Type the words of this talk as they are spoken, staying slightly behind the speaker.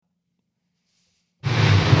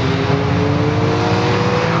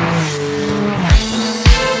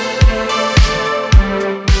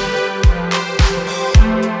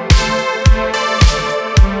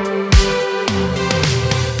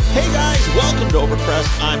welcome to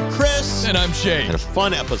Overcrest. I'm Chris. And I'm Shane. And a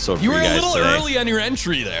fun episode for You you were guys a little today. early on your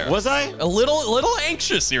entry there. Was I? A little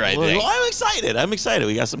anxious here, I think. Well, I'm excited.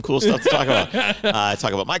 We got some cool stuff to talk about.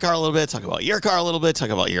 Talk about my car a little bit, talk about your car a little bit, talk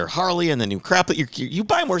about your Harley and the new crap that you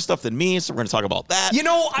buy more stuff than me, so we're going to talk about that. You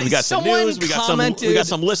know, we got some news, we got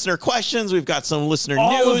some listener questions, we've got some listener news.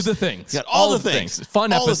 All of the things. We got all the things.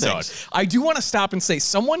 Fun all episode. I do want to stop and say,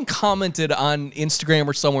 someone commented on Instagram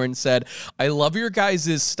or somewhere and said, I love your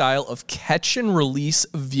guys' style of catch and release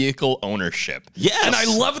vehicle ownership. Yes. And I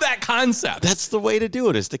love that concept. That's the way to do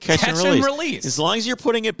it, is to catch and release. As long as you're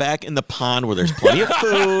putting it back in the pond where there's plenty of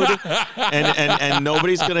food and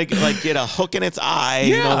nobody's going to like get a hook in its eye.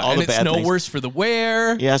 Yeah, you know, all and the bad it's no things. worse for the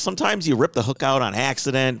wear. Yeah, sometimes you rip the hook out on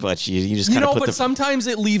accident, but you just kind of put but sometimes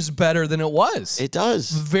it leaves better than it was. It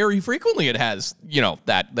does. Very frequently it has,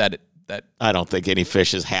 that I don't think any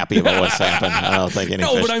fish is happy about what's happened. I don't think any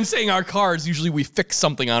fish. No, but I'm saying our cars, usually we fix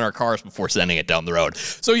something on our cars before sending it down the road.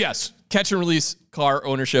 So yes, catch and release car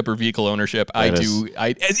ownership or vehicle ownership.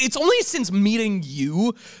 It's only since meeting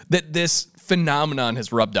you that this phenomenon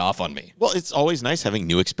has rubbed off on me. Well, it's always nice having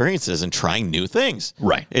new experiences and trying new things.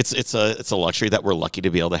 Right. It's a luxury that we're lucky to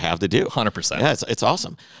be able to have to do. 100%. Yeah, it's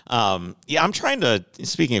awesome. I'm trying to,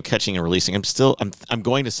 speaking of catching and releasing, I'm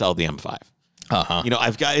going to sell the M5. Uh-huh.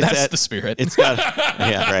 I've got that's the spirit. It's got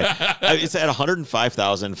yeah, right. It's at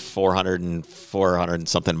 105,400 and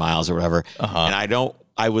something miles or whatever, and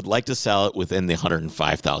I would like to sell it within the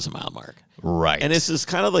 105,000 mile mark. Right. And this is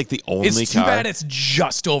kind of like the only car. It's too bad it's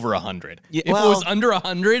just over 100. Yeah, if it was under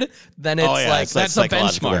 100, then it's that's a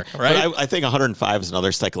benchmark, right? But I think 105 is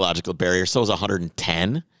another psychological barrier. So is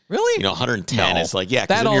 110. Really? 110 is like, yeah,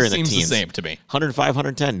 that because you're all in the seems teens. the same to me. 105,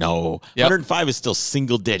 110, no. Yep. 105 is still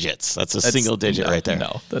single digits. That's single digit right there.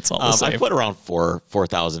 No, that's all the same. I put around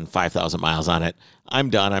 4,000, 5,000 miles on it. I'm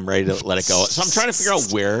done. I'm ready to let it go. So I'm trying to figure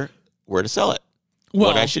out where to sell it.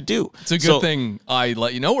 What I should do. It's a good thing I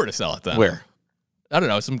let you know where to sell it then. Where? I don't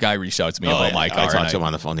know. Some guy reached out to me about my car. I talked to him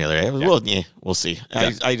on the phone the other day. Yeah. We'll see.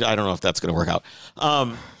 Yeah. I don't know if that's going to work out.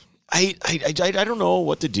 I don't know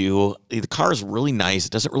what to do. The car is really nice.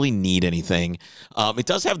 It doesn't really need anything. It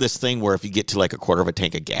does have this thing where if you get to like a quarter of a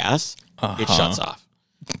tank of gas, it shuts off.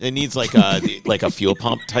 It needs like a fuel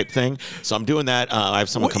pump type thing. So I'm doing that. I have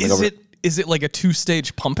someone coming over. Is it like a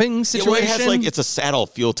two-stage pumping situation? Yeah, well, it has it's a saddle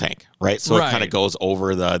fuel tank, right? So it kind of goes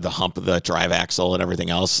over the hump of the drive axle and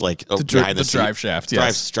everything else, like behind the drive shaft.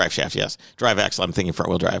 Yes. Drive shaft, yes. Drive axle. I'm thinking front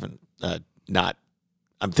wheel drive and not.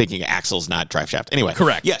 I'm thinking axles, not drive shaft. Anyway,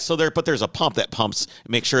 correct. Yeah, so there's a pump that pumps,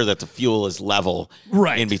 make sure that the fuel is level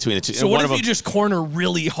in between the two. So what if you just corner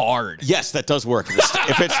really hard? Yes, that does work.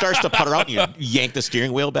 If it starts to putter out and you yank the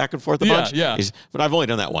steering wheel back and forth a bunch. Yeah. But I've only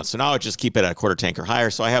done that once. So now I just keep it at a quarter tank or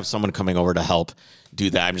higher. So I have someone coming over to help do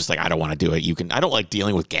that. I'm just like, I don't want to do it. I don't like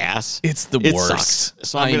dealing with gas. It's the worst. Sucks.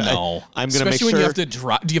 So I'm gonna make sure. When you have to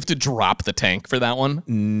drop. Do you have to drop the tank for that one?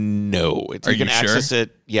 No. Are you can access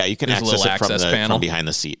it. Yeah, you can access it from behind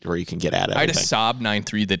the seat where you can get at it. I had a Saab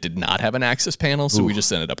 9.3 that did not have an access panel, so we just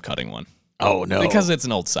ended up cutting one. Oh no, because it's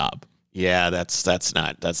an old Saab. Yeah, that's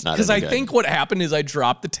not because I think what happened is I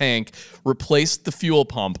dropped the tank, replaced the fuel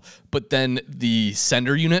pump, but then the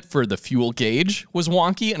sender unit for the fuel gauge was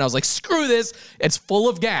wonky, and I was like, screw this, it's full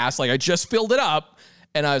of gas, like I just filled it up,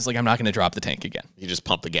 and I was like, I'm not going to drop the tank again. You just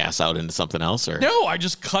pump the gas out into something else, or no? I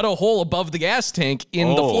just cut a hole above the gas tank in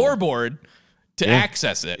the floorboard to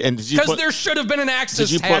access it. And because there should have been an access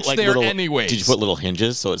hatch there anyways. Did you put little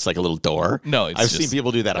hinges so it's like a little door? No, I've seen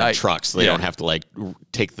people do that on trucks. So they don't have to like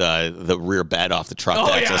take the rear bed off the truck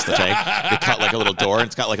to access the tank. They cut like a little door and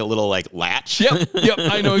it's got like a little like latch. Yep.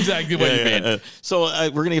 I know exactly what you mean. So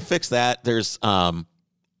we're gonna fix that. There's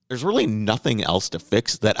really nothing else to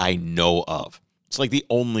fix that I know of. It's like the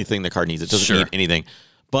only thing the car needs. It doesn't need anything.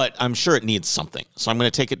 But I'm sure it needs something. So I'm going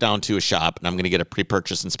to take it down to a shop and I'm going to get a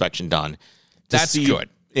pre-purchase inspection done. That's good.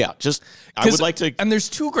 Yeah, I would like to. And there's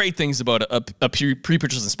two great things about a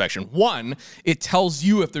pre-purchase inspection. One, it tells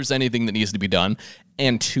you if there's anything that needs to be done.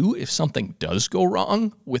 And two, if something does go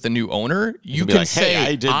wrong with a new owner, you can say,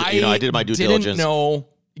 hey, I did my due diligence. Know.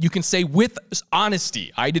 You can say with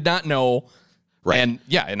honesty, I did not know. Right.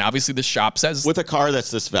 And obviously the shop says. With a car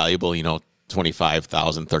that's this valuable, $25,000,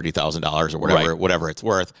 $30,000 or whatever it's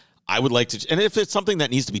worth, I would like to. And if it's something that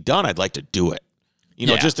needs to be done, I'd like to do it.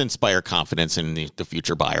 Just inspire confidence in the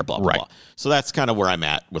future buyer, blah, blah, blah. So that's kind of where I'm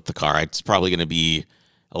at with the car. It's probably going to be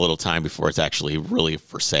a little time before it's actually really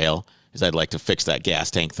for sale, because I'd like to fix that gas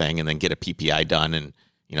tank thing and then get a PPI done and,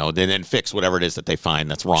 then fix whatever it is that they find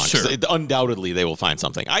that's wrong. Sure. Undoubtedly, they will find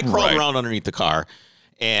something. I crawled around underneath the car,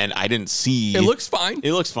 and I didn't see... It looks fine.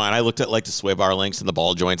 It looks fine. I looked at like the sway bar links and the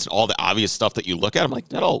ball joints and all the obvious stuff that you look at. I'm like,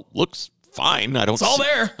 that all looks fine. It's all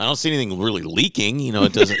there. I don't see anything really leaking.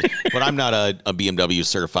 It doesn't. But I'm not a BMW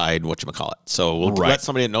certified whatchamacallit. So we'll let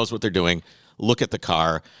somebody that knows what they're doing look at the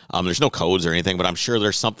car. There's no codes or anything, but I'm sure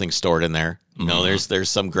there's something stored in there. There's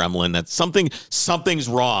some gremlin that something's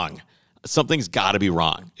wrong. Something's got to be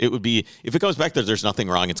wrong. It would be, if it comes back there's nothing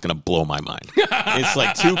wrong, it's going to blow my mind. It's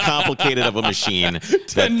like too complicated of a machine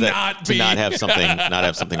to not have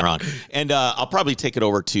something wrong. And I'll probably take it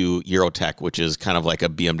over to Eurotech, which is kind of like a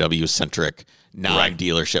BMW centric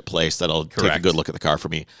non-dealership place that'll take a good look at the car for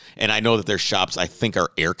me. And I know that their shops, I think,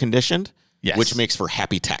 are air conditioned, which makes for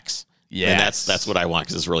happy techs. Yeah, and that's what I want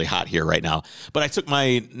because it's really hot here right now. But I took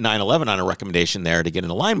my 911 on a recommendation there to get an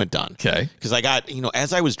alignment done. Okay. Because I got,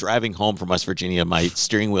 as I was driving home from West Virginia, my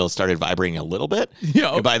steering wheel started vibrating a little bit.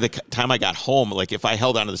 Yeah. And by the time I got home, like if I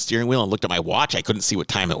held onto the steering wheel and looked at my watch, I couldn't see what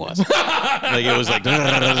time it was. Like it was like, hey,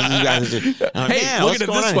 look at it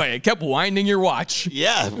this way. It kept winding your watch.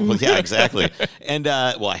 Yeah. Well, yeah, exactly. And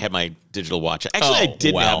I had my digital watch. Actually, I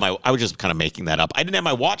didn't have I was just kind of making that up. I didn't have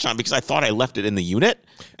my watch on because I thought I left it in the unit.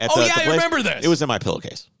 I remember this. It was in my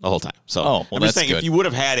pillowcase the whole time. So I'm just saying, if you would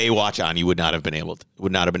have had a watch on, you would not have been able to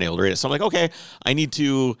read it. So I'm like, okay, I need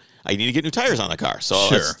to get new tires on the car. So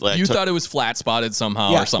you thought it was flat spotted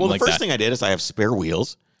somehow or something like that. Well, the first thing I did is I have spare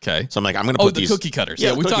wheels. Okay. So I'm like, I'm going to put these cookie cutters.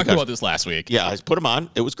 Yeah, we talked about this last week. Yeah, I put them on.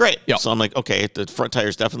 It was great. Yep. So I'm like, okay, the front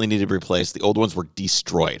tires definitely need to be replaced. The old ones were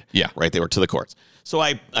destroyed. Yeah. Right. They were to the courts. So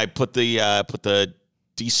I put the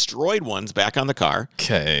destroyed ones back on the car.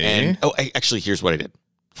 Okay. And actually, here's what I did.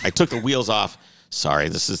 I took the wheels off. Sorry,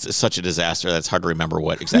 this is such a disaster that's hard to remember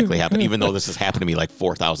what exactly happened, even though this has happened to me like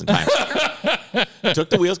 4,000 times. Took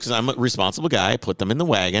the wheels because I'm a responsible guy. I put them in the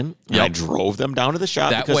wagon and I drove them down to the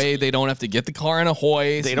shop. That way they don't have to get the car in a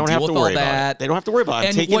hoist. They don't have to worry about it. They don't have to worry about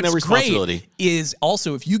it. Taking the responsibility. Great is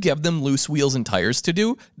also if you give them loose wheels and tires to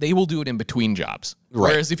do, they will do it in between jobs.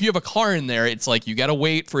 Right. Whereas if you have a car in there, it's like you got to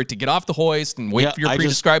wait for it to get off the hoist and wait for your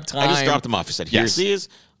prescribed time. I just dropped them off. I said, here's these.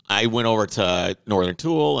 I went over to Northern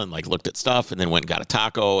Tool and looked at stuff and then went and got a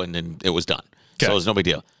taco and then it was done. Okay. So it was no big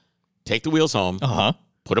deal. Take the wheels home.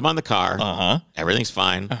 Put them on the car. Everything's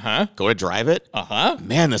fine. Go to drive it.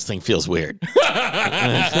 Man, this thing feels weird.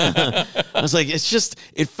 I was like,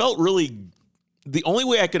 it felt really, the only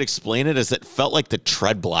way I could explain it is it felt like the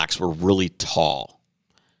tread blocks were really tall.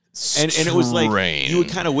 And it was like you would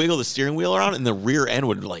kind of wiggle the steering wheel around and the rear end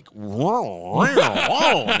would whoa,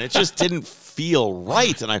 and it just didn't feel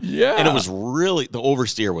right. And it was really, the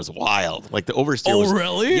oversteer was wild. Like the oversteer was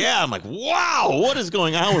really? Yeah, I'm like, wow, what is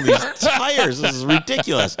going on with these tires? This is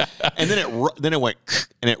ridiculous. And then it went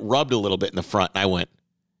and it rubbed a little bit in the front and I went,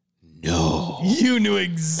 no. You knew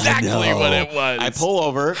exactly what it was. I pull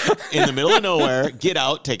over in the middle of nowhere, get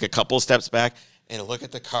out, take a couple steps back and look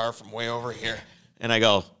at the car from way over here. And I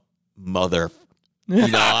go, they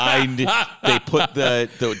put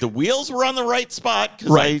the wheels were on the right spot.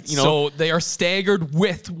 Right. So they are staggered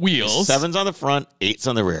with wheels. 7's on the front, 8's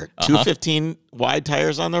on the rear. 215 wide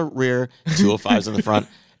tires on the rear, 205s on the front,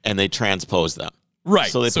 and they transpose them. Right.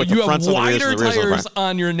 So they put you the fronts have on the rears wider and the rears tires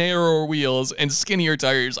on on your narrower wheels and skinnier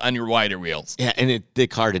tires on your wider wheels. Yeah, and the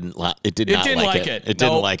car didn't like it. It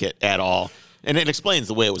didn't like it at all. And it explains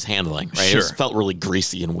the way it was handling, right? Sure. It felt really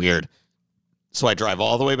greasy and weird. So I drive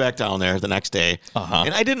all the way back down there the next day.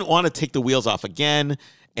 And I didn't want to take the wheels off again.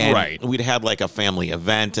 And we'd had like a family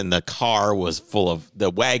event and the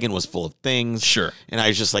wagon was full of things. Sure. And I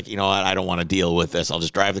was just like, you know what? I don't want to deal with this. I'll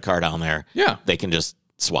just drive the car down there. Yeah. They can just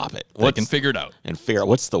swap it. They can figure it out. And figure out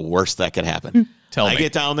what's the worst that could happen. Tell me. I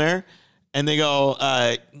get down there and they go,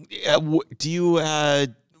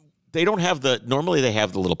 they don't have normally they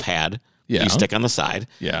have the little pad you stick on the side.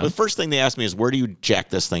 Yeah. But the first thing they asked me is, where do you jack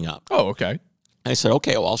this thing up? Oh, okay. I said,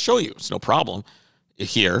 okay, well, I'll show you. It's no problem.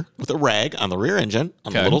 Here with a rag on the rear engine,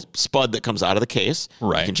 on the little spud that comes out of the case.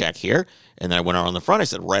 Right. You can jack here. And then I went around the front. I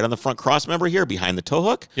said, right on the front cross member here behind the tow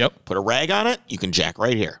hook. Yep. Put a rag on it. You can jack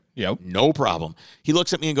right here. Yep. No problem. He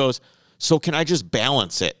looks at me and goes, so can I just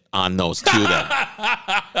balance it on those two then?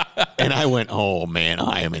 And I went, oh, man,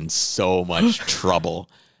 I am in so much trouble.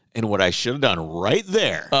 And what I should have done right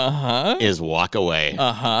there is walk away,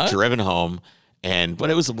 driven home. But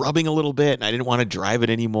it was rubbing a little bit, and I didn't want to drive it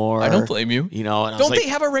anymore. I don't blame you. You know, and don't they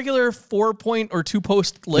have a regular 4-point or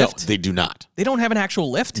 2-post lift? No, they do not. They don't have an actual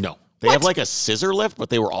lift? No. They have like a scissor lift, but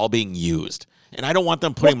they were all being used. And I don't want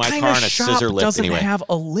them putting my car in a scissor lift anyway. Doesn't have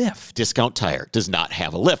a lift? Discount Tire does not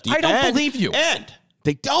have a lift. I don't believe you. And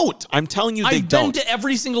they don't. I'm telling you, they don't. I've been to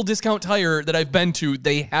every single Discount Tire that I've been to.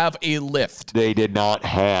 They have a lift. They did not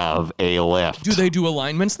have a lift. Do they do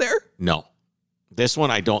alignments there? No. This one,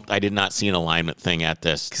 I did not see an alignment thing at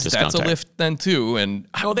this Discount Tire. That's a lift then too. And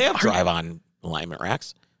no, they have drive-on alignment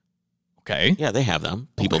racks. Okay. Yeah, they have them.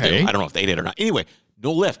 People Okay. do. I don't know if they did or not. Anyway,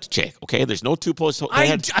 no lift, Jake. Okay, there's no two-post.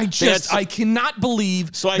 I cannot believe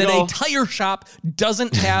So I that go- a tire shop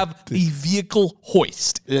doesn't have a vehicle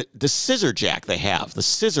hoist. The scissor jack they have, the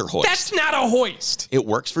scissor hoist. That's not a hoist. It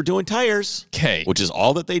works for doing tires. Okay. Which is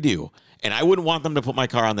all that they do. And I wouldn't want them to put my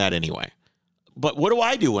car on that anyway. But what do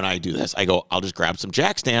I do when I do this? I go, I'll just grab some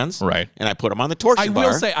jack stands. Right. And I put them on the torsion bar. I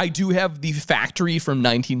will say I do have the factory from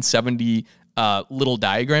 1970 little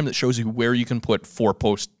diagram that shows you where you can put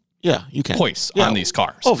 4-post Yeah, you can. hoists on these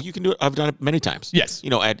cars. Oh, you can do it. I've done it many times. Yes.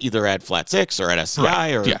 Either at Flat Six or at SCI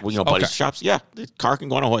Right. or Yeah. buddies' Okay. shops. Yeah, the car can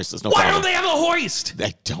go on a hoist. There's no Why problem. don't they have a hoist?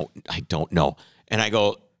 I don't know. And I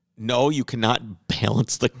go, no, you cannot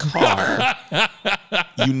balance the car.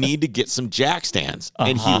 You need to get some jack stands.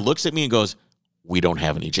 And he looks at me and goes, we don't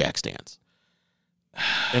have any jack stands.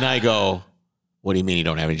 And I go, what do you mean you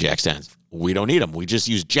don't have any jack stands? We don't need them. We just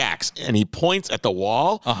use jacks. And he points at the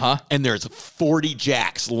wall, and there's 40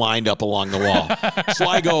 jacks lined up along the wall. So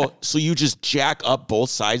I go, so you just jack up both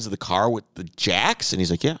sides of the car with the jacks? And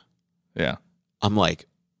he's like, yeah. Yeah. I'm like,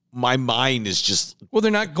 my mind is just Well,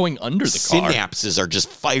 they're not going under the car. synapses are just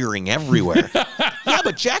firing everywhere. Yeah,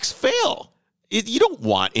 but jacks fail. You don't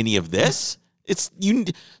want any of this. It's you.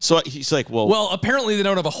 So he's like, Well, apparently they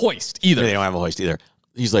don't have a hoist either. they don't have a hoist either.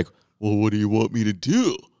 He's like, well, what do you want me to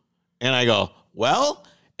do? And I go, well,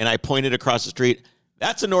 and I pointed across the street.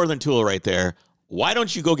 That's a Northern Tool right there. Why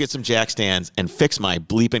don't you go get some jack stands and fix my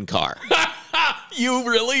bleeping car? You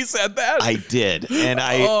really said that? I did, and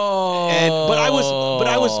but I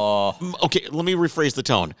was okay. Let me rephrase the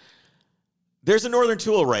tone. There's a Northern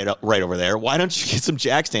Tool right over there. Why don't you get some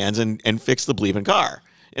jack stands and fix the bleeping car?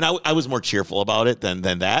 And I was more cheerful about it than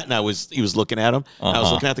that. And he was looking at him. I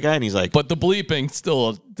was looking at the guy, and he's like, But the bleeping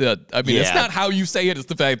still, it's not how you say it. It's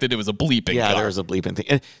the fact that it was a bleeping yeah, car. there was a bleeping thing.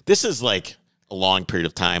 And this is like a long period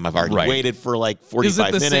of time. I've already waited for like 45 Is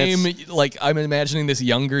it the minutes. same, like I'm imagining this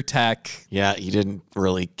younger tech? Yeah, he didn't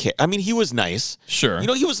really care. I mean, he was nice. Sure.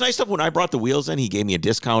 He was nice enough when I brought the wheels in. He gave me a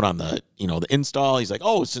discount on the install. He's like,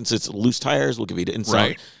 oh, since it's loose tires, we'll give you the install.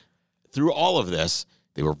 Right. Through all of this,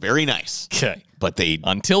 they were very nice. Okay. But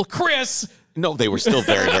Until Chris. No, they were still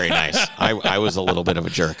very, very nice. I was a little bit of a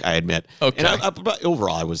jerk, I admit. Okay. And but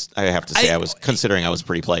overall, I have to say, I was considering I was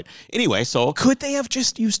pretty polite. Anyway, so Could they have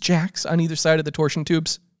just used jacks on either side of the torsion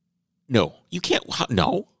tubes? no, you can't.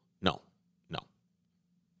 No.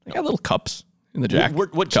 They got little cups in the jack. Where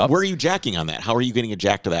are you jacking on that? How are you getting a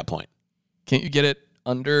jack to that point? Can't you get it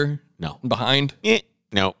under? No. and behind?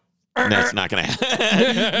 No. That's not going to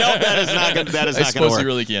happen. No, that is not going to I work. suppose you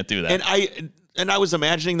really can't do that. And I was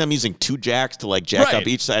imagining them using two jacks to like jack Right. up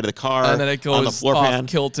each side of the car And then it goes on the floor off pan.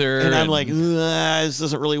 kilter. And I'm like, this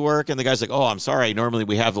doesn't really work. And the guy's like, oh, I'm sorry. Normally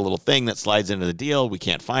we have the little thing that slides into the deal. We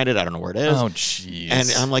can't find it. I don't know where it is. oh, jeez. And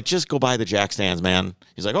I'm like, just go buy the jack stands, man.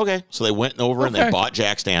 He's like, okay. So they went over and they Okay. bought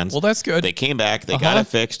jack stands. Well, that's good. They came back. They got it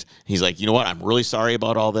fixed. He's like, you know what? I'm really sorry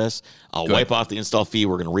about all this. I'll wipe off the install fee.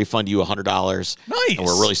 We're going to refund you $100. Nice. And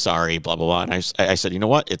we're really sorry, blah, blah, blah. And I said, you know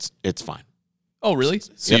what? It's fine. Oh, really?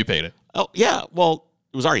 So Yep. you paid it. Oh, yeah. Well,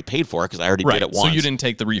 it was already paid for because I already Right. did it So once. you didn't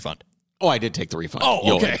take the refund. Oh, I did take the refund. Oh,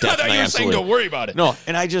 Yo, okay. I thought definitely, you were saying absolutely. don't worry about it. No,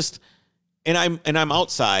 and I'm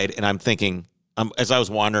outside and I'm thinking, as I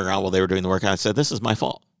was wandering around while they were doing the work, I said, this is my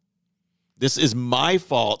fault. This is my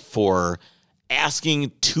fault for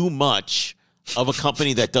asking too much of a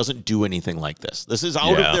company that doesn't do anything like this. This is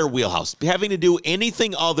out of their wheelhouse. Having to do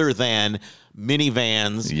anything other than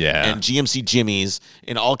minivans and GMC Jimmys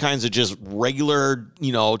and all kinds of just regular,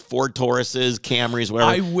 Ford Tauruses, Camrys,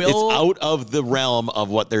 whatever. It's out of the realm of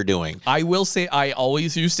what they're doing. I will say I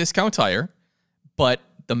always use Discount Tire, but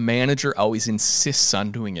the manager always insists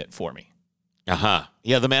on doing it for me.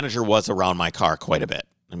 Yeah, the manager was around my car quite a bit.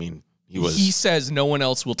 I mean, He says no one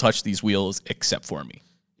else will touch these wheels except for me.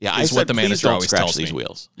 Yeah, is what the manager always scratch tells these me.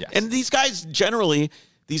 wheels. Yes. And these guys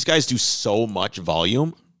do so much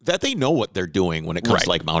volume that they know what they're doing when it comes to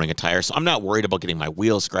like mounting a tire. So I'm not worried about getting my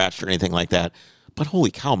wheels scratched or anything like that. But holy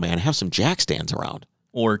cow, man, have some jack stands around.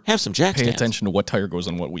 Or have some jack pay stands. attention to what tire goes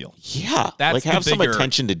on what wheel. Yeah, That's like have some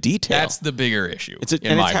attention to detail. That's the bigger issue. It's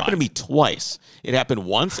happened to me twice. It happened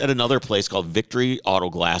once at another place called Victory Auto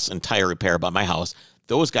Glass and Tire Repair by my house.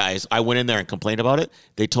 Those guys, I went in there and complained about it.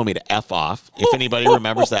 They told me to F off, if anybody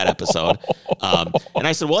remembers that episode. And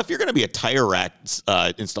I said, well, if you're going to be a tire rack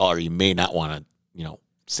installer, you may not want to,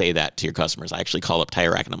 say that to your customers. I actually called up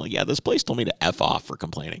Tire Rack and I'm like, yeah, this place told me to F off for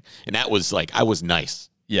complaining. And that was like, I was nice.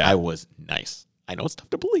 Yeah. I was nice. I know it's tough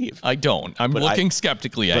to believe. I don't. I'm looking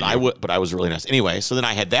skeptically at you. But I was really nice. Anyway, so then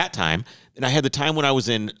I had that time. And I had the time when I was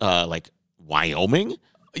in like Wyoming.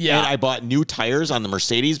 Yeah. And I bought new tires on the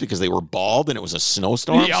Mercedes because they were bald and it was a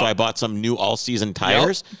snowstorm. Yep. So I bought some new all-season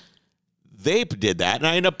tires. Yep. They did that, and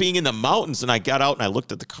I ended up being in the mountains, and I got out and I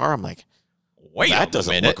looked at the car. I'm like, wait, that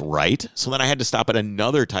doesn't look right. So then I had to stop at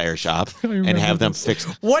another tire shop and have them fix.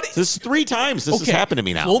 What? This is 3 times. This has happened to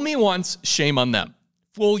me now. Fool me once, shame on them.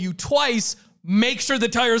 Fool you twice, make sure the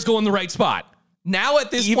tires go in the right spot. Now at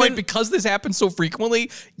this point, because this happens so frequently,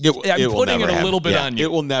 I'm putting it a little bit on you.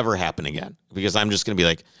 It will never happen again because I'm just going to be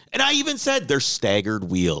like, and I even said they're staggered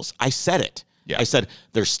wheels. I said it. Yeah. I said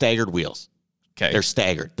they're staggered wheels. Okay. They're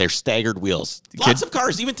staggered. They're staggered wheels. Lots of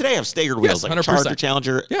cars, even today, have staggered wheels. Like 100%. Charger,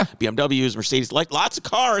 Challenger, BMWs, Mercedes. Like lots of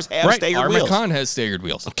cars have staggered wheels. Our Macan has staggered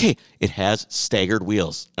wheels. Okay, it has staggered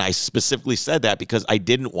wheels. And I specifically said that because I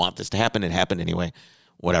didn't want this to happen. It happened anyway.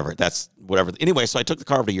 Whatever. Anyway, so I took the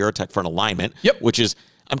car over to Eurotech for an alignment, which is,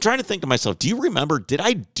 I'm trying to think to myself, do you remember, did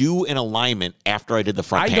I do an alignment after I did the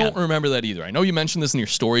front pan? I don't remember that either. I know you mentioned this in your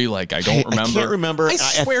story. Like, I don't remember. I can't remember. I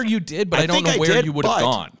swear you did, but I don't know where you would have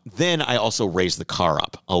gone. Then I also raised the car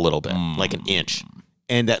up a little bit, like an inch.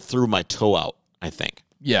 And that threw my toe out, I think.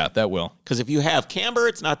 Yeah, that will. Because if you have camber,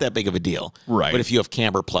 it's not that big of a deal. Right. But if you have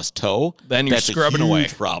camber plus toe, then you're scrubbing away.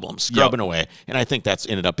 That's a huge problem. Scrubbing away. And I think that's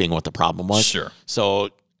ended up being what the problem was. Sure. So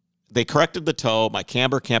they corrected the toe. My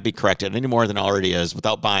camber can't be corrected any more than it already is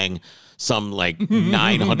without buying some like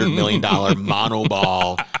 $900 million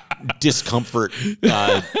monoball discomfort,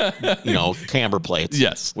 camber plates.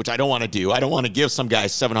 Yes. Which I don't want to do. I don't want to give some guy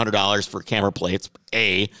 $700 for camber plates.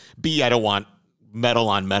 A. B, I don't want metal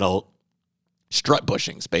on metal strut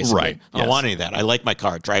bushings, basically. Right. I don't want any of that. I like my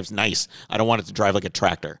car. It drives nice. I don't want it to drive like a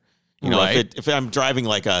tractor. If I'm driving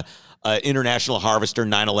like a International Harvester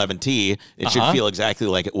 911T, it should feel exactly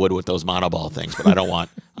like it would with those monoball things, but I don't want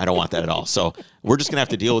that at all. So we're just gonna have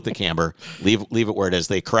to deal with the camber, leave it where it is.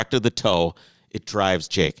 They corrected the toe. It drives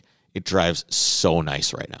so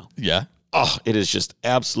nice right now. Yeah. Oh, it is just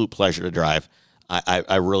absolute pleasure to drive.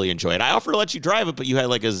 I really enjoy it. I offered to let you drive it, but you had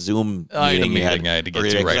like a Zoom meeting. I had to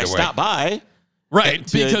get to right away. Stop by. Right,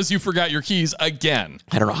 because you forgot your keys again.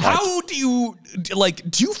 I don't know how do you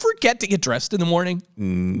forget to get dressed in the morning?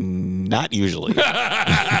 Not usually.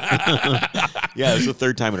 Yeah, it was the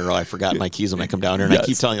 3rd time in a row I forgot my keys when I come down here, and I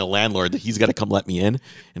keep telling the landlord that he's got to come let me in,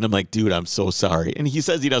 and I'm like, dude, I'm so sorry. And he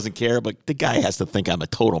says he doesn't care, but the guy has to think I'm a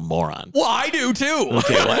total moron. Well, I do too.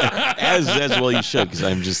 Okay, well, as well you should, because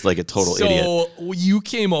I'm just like a total idiot. So you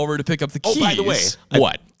came over to pick up the keys. Oh, by the way,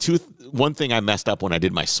 what? One thing I messed up when I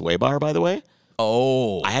did my sway bar, by the way.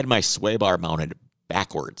 Oh. I had my sway bar mounted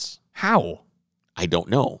backwards. How? I don't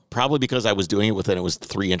know. Probably because I was doing it it was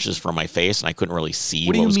 3 inches from my face and I couldn't really see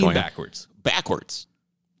what was going on. What do you mean backwards? Backwards.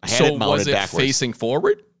 I had it mounted backwards. Was it facing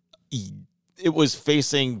forward? It was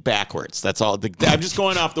facing backwards. That's all. I'm just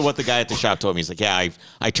going off what the guy at the shop told me. He's like, yeah,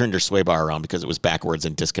 I turned your sway bar around because it was backwards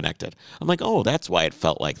and disconnected. I'm like, oh, that's why it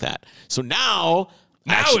felt like that. So now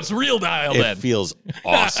it's real dialed in. It feels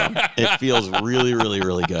awesome. It feels really, really,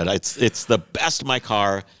 really good. It's the best my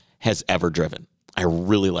car has ever driven. I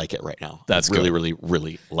really like it right now. That's really, really,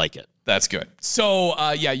 really like it. That's good.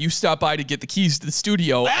 So, you stopped by to get the keys to the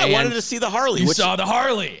studio. I wanted to see the Harley. You saw the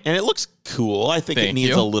Harley. And it looks cool. I think it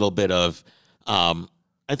needs a little bit of...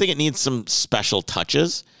 I think it needs some special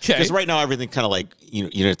touches because right now everything kind of like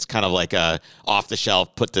it's kind of like a off the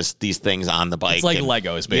shelf. Put these things on the bike. It's like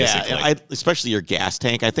Legos, basically. Yeah, especially your gas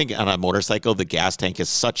tank. I think on a motorcycle, the gas tank is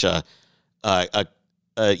such a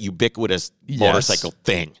ubiquitous motorcycle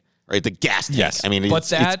thing, right? The gas tank. Yes. I mean,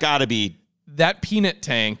 it's got to be that peanut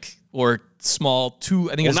tank or small two.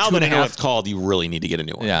 I think it's now 2.5. that I know what it's called, you really need to get a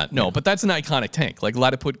new one. Yeah, no, but that's an iconic tank. Like a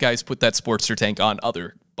lot of guys put that Sportster tank on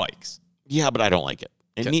other bikes. Yeah, but I don't like it.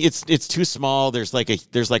 It's too small. There's like a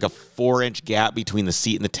 4-inch gap between the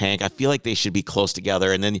seat and the tank. I feel like they should be close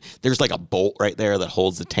together. And then there's like a bolt right there that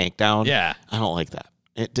holds the tank down. Yeah, I don't like that.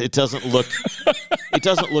 It doesn't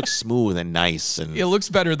look smooth and nice, and it looks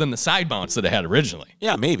better than the side mounts that it had originally.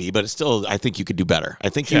 Yeah, maybe, but it's still. I think you could do better. I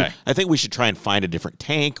think we should try and find a different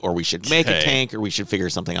tank, or we should make a tank, or we should figure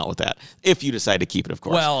something out with that. If you decide to keep it, of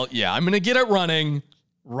course. Well, yeah, I'm gonna get it running.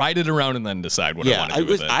 Ride it around and then decide what I want to do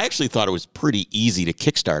with it. I actually thought it was pretty easy to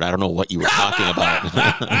kickstart. I don't know what you were talking about.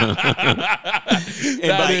 And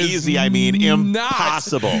by easy, I mean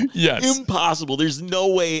impossible. Yes. Impossible. There's no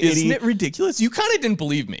way. Isn't it ridiculous? You kind of didn't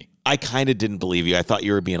believe me. I kind of didn't believe you. I thought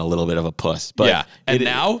you were being a little bit of a puss. But yeah. And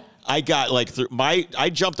now? I got like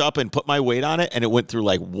I jumped up and put my weight on it, and it went through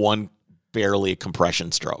like one barely a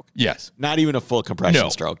compression stroke. Yes. Not even a full compression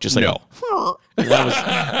stroke. Just like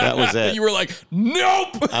that was it. You were like,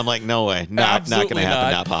 nope. I'm like, no way. Not going to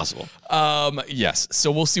happen. Not possible. Yes.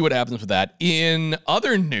 So we'll see what happens with that. In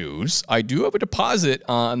other news, I do have a deposit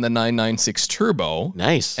on the 996 Turbo.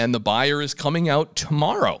 Nice. And the buyer is coming out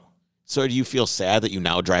tomorrow. So do you feel sad that you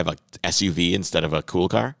now drive a SUV instead of a cool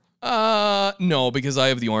car? No, because I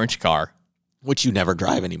have the orange car. Which you never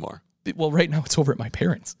drive anymore. Well, right now it's over at my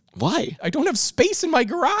parents'. Why? I don't have space in my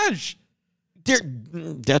garage.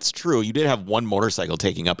 That's true. You did have one motorcycle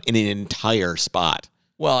taking up an entire spot.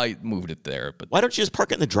 Well, I moved it there, but why don't you just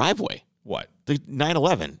park it in the driveway? What? The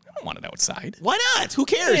 911. I don't want it outside. Why not? Who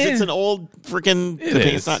cares? It's an old freaking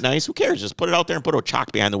thing. It's not nice. Who cares? Just put it out there and put a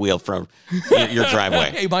chalk behind the wheel from your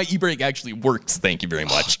driveway. Hey, my e-brake actually works. Thank you very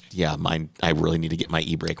much. Yeah, mine. I really need to get my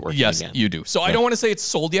e-brake working again. Yes, you do. So I don't want to say it's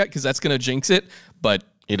sold yet because that's going to jinx it, but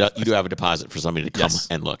you do have a deposit for somebody to come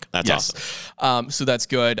and look. That's awesome. So that's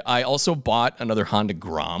good. I also bought another Honda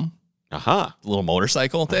Grom. The little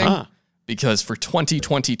motorcycle thing. Because for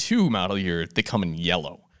 2022 model year, they come in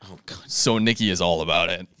yellow. Oh, God. So Nikki is all about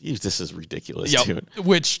it. This is ridiculous, dude.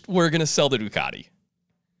 Which we're going to sell the Ducati.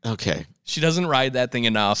 Okay. She doesn't ride that thing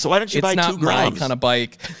enough. So why don't you buy 2 Groms? It's not my kind of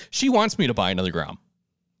bike. She wants me to buy another Grom.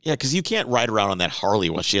 Yeah, because you can't ride around on that Harley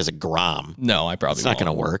while she has a Grom. No, I probably It's not going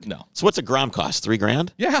to work. No. So what's a Grom cost? $3,000?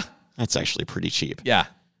 Yeah. That's actually pretty cheap. Yeah.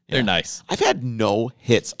 They're nice. I've had no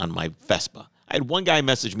hits on my Vespa. I had one guy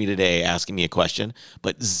message me today asking me a question,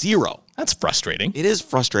 but 0. That's frustrating. It is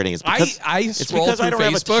frustrating. It's because it's because I don't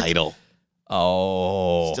have a Facebook. title.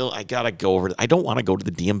 Oh. Still, I gotta go over. I don't want to go to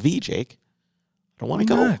the DMV, Jake. I don't want to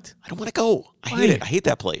go. I don't want to go. I hate it. I hate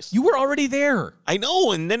that place. You were already there. I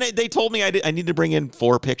know. And then they told me I need to bring in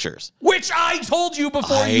 4 pictures. Which I told you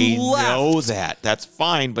before you left. I know that. That's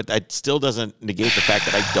fine, but that still doesn't negate the fact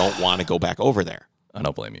that I don't want to go back over there. I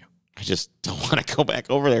don't blame you. I just don't want to go back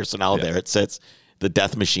over there. So now there it sits, the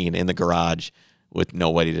death machine in the garage with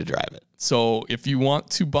nobody to drive it. So if you want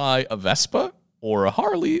to buy a Vespa or a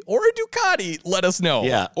Harley or a Ducati, let us know.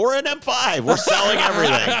 Yeah, or an M5. We're selling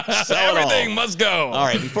everything. Everything must go. All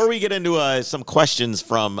right, before we get into some questions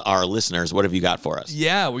from our listeners, what have you got for us?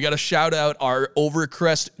 Yeah, we got to shout out our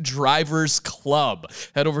Overcrest Drivers Club.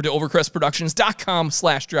 Head over to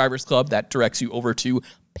overcrestproductions.com/Drivers Club. That directs you over to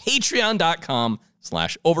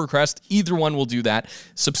patreon.com/Overcrest. Either one will do that.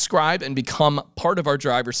 Subscribe and become part of our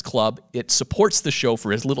Drivers Club. It supports the show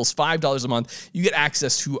for as little as $5 a month. You get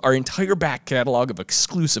access to our entire back catalog of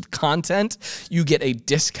exclusive content. You get a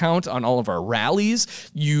discount on all of our rallies.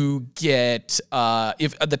 You get,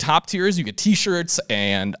 if at the top tiers, you get t-shirts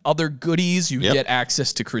and other goodies. You get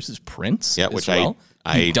access to Chris's prints which well.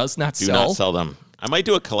 He does not sell them. I might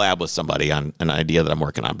do a collab with somebody on an idea that I'm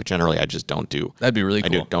working on, but generally I just don't do. That'd be really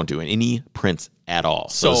cool. I don't do any prints at all.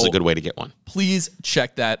 So this is a good way to get one. Please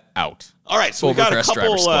check that out. All right, so we got a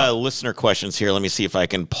couple listener questions here. Let me see if I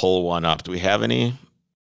can pull one up. Do we have any?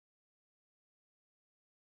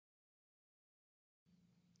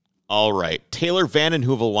 All right. Taylor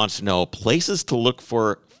Vandenheuvel wants to know places to look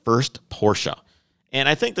for first Porsche. And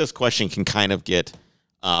I think this question can kind of get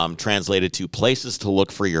translated to places to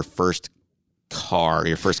look for your first car,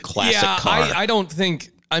 your first classic car. I don't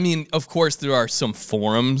think, I mean, of course there are some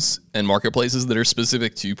forums and marketplaces that are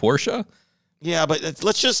specific to Porsche. Yeah, but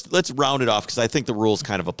let's round it off because I think the rules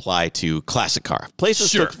kind of apply to classic car.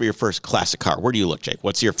 Places to look for your first classic car. Where do you look, Jake?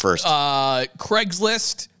 What's your first?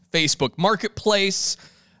 Craigslist, Facebook Marketplace.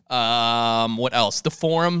 What else? The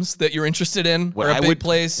forums that you're interested in are a big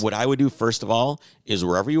place. What I would do first of all is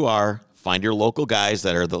wherever you are, find your local guys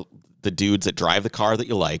that are the dudes that drive the car that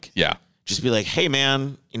you like. Yeah. Just be like, hey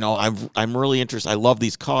man, I'm really interested. I love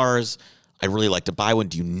these cars. I really like to buy one.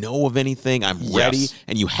 Do you know of anything? I'm ready.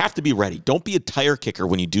 And you have to be ready. Don't be a tire kicker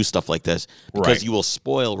when you do stuff like this because you will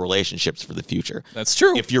spoil relationships for the future. That's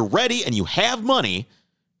true. If you're ready and you have money,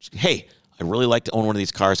 hey, I'd really like to own one of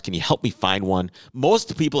these cars. Can you help me find one?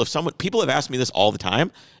 Most people, people have asked me this all the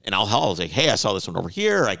time, and I'll say, hey, I saw this one over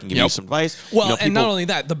here. I can give you some advice. Well, and not only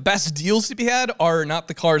that, the best deals to be had are not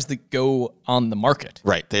the cars that go on the market.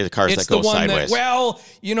 Right. They're the cars that go sideways.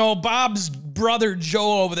 Bob's brother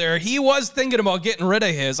Joe over there, he was thinking about getting rid of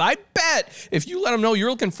his. I bet if you let him know you're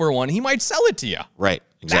looking for one, he might sell it to you. Right.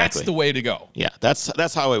 Exactly. That's the way to go. Yeah,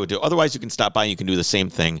 that's how I would do it. Otherwise, you can stop by and you can do the same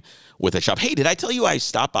thing with a shop. Hey, did I tell you I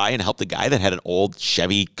stopped by and helped the guy that had an old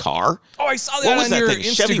Chevy car? Oh, I saw that on your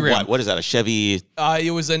Instagram. Chevy what? What is that? A Chevy?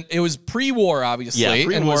 It was pre-war, obviously. Yeah,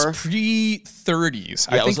 pre-war. And it was pre-30s.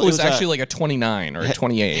 I think it was actually like a 29 or a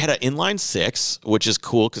 28. It had an inline 6, which is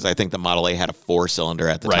cool because I think the Model A had a 4-cylinder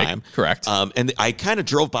at the time. Correct. And I kind of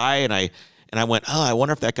drove by and And I went, oh, I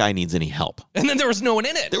wonder if that guy needs any help. And then there was no one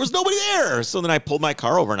in it. There was nobody there. So then I pulled my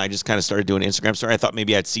car over and I just kind of started doing an Instagram story. I thought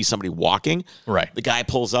maybe I'd see somebody walking. Right. The guy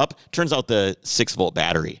pulls up. Turns out the 6-volt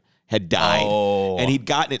battery had died. Oh. And he'd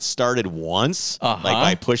gotten it started once, like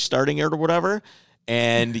by push starting it or whatever.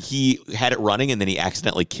 And he had it running and then he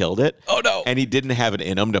accidentally killed it. Oh, no. And he didn't have it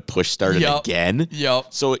in him to push start it again. Yep.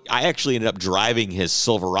 So I actually ended up driving his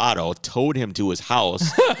Silverado, towed him to his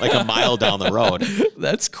house like a mile down the road.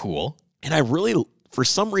 That's cool. And I really, for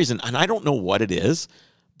some reason, and I don't know what it is,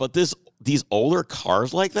 but these older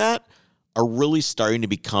cars like that are really starting to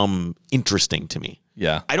become interesting to me.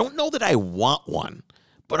 Yeah. I don't know that I want one,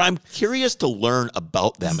 but I'm curious to learn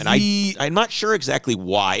about them. And I'm not sure exactly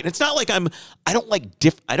why. And it's not like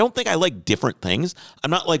I don't think I like different things.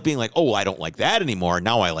 I'm not like being like, oh, I don't like that anymore.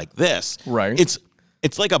 Now I like this. Right.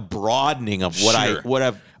 It's like a broadening of what I've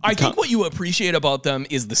become. I think what you appreciate about them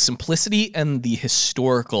is the simplicity and the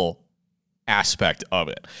historical aspect of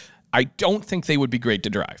it. I don't think they would be great to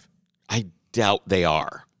drive. I doubt they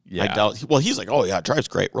are. Yeah. I doubt. Well, he's like, oh yeah, it drives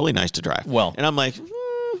great, really nice to drive. Well, and I'm like,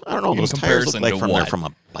 I don't know. Those tires look like they're from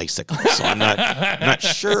a bicycle, so I'm not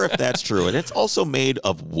sure if that's true. And it's also made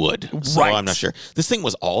of wood, so I'm not sure. This thing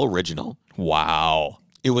was all original. Wow.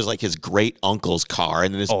 It was like his great uncle's car,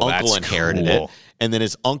 and then his uncle inherited it, and then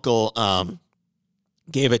his uncle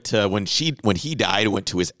gave it to when he died. It went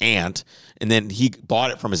to his aunt, and then he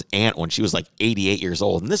bought it from his aunt when she was like 88 years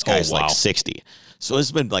old, and this guy's like 60. So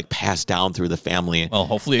it's been like passed down through the family. Well,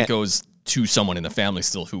 hopefully it goes to someone in the family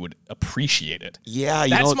still who would appreciate it. Yeah,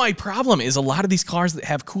 that's my problem. Is a lot of these cars that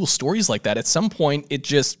have cool stories like that, at some point it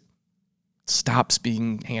just stops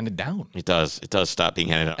being handed down. It does. It does stop being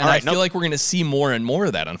handed down. And I feel like we're going to see more and more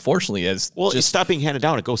of that, unfortunately. As it's stop being handed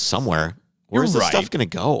down. It goes somewhere. Where's this stuff going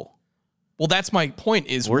to go? Well, that's my point.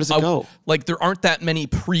 Is where does it go? Like there aren't that many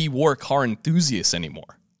pre-war car enthusiasts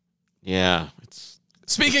anymore. Yeah.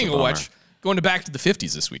 Speaking of which, going back to the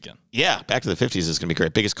 50s this weekend. Yeah, Back to the 50s is going to be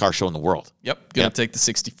great. Biggest car show in the world. Yep. Going to take the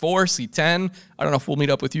 64, C10. I don't know if we'll meet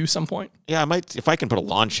up with you some point. Yeah, I might. If I can put a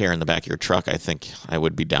lawn chair in the back of your truck, I think I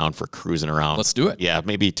would be down for cruising around. Let's do it. Yeah,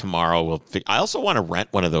 maybe tomorrow I also want to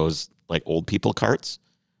rent one of those like old people carts.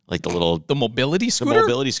 Like the mobility scooter? The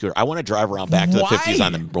mobility scooter. I want to drive around Back to the 50s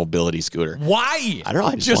on the mobility scooter. Why? I don't know.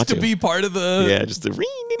 I just want to be part of the... Yeah, just the...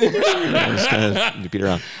 just kind of beat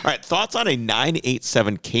around. All right, thoughts on a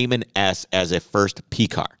 987 Cayman S as a first P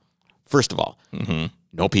car? First of all,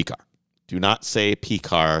 no P car. Do not say P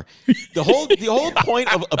car. The whole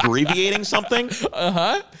point of abbreviating something,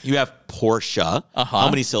 you have Porsche. How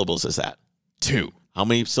many syllables is that? 2. How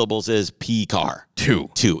many syllables is P car?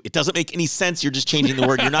 2. It doesn't make any sense. You're just changing the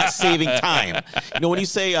word. You're not saving time. You know, when you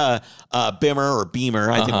say Bimmer or Beamer,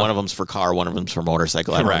 I think one of them's for car, one of them's for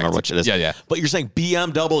motorcycle. I don't remember which it is. Yeah. But you're saying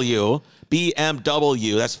BMW.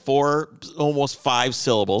 That's almost 5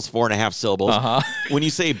 syllables, 4.5 syllables. When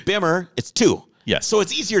you say Bimmer, it's 2. Yes. So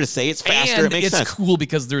it's easier to say. It's faster. And it makes sense. It's cool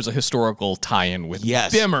because there's a historical tie-in with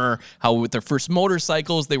Bimmer, how with their first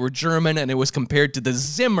motorcycles, they were German, and it was compared to the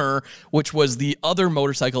Zimmer, which was the other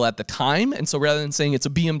motorcycle at the time. And so rather than saying it's a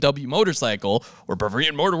BMW motorcycle or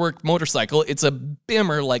Bavarian Motorwork motorcycle, it's a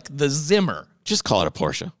Bimmer like the Zimmer. Just call it a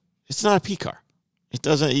Porsche. It's not a P car. It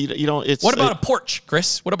doesn't, you don't, it's... What about a Porsche,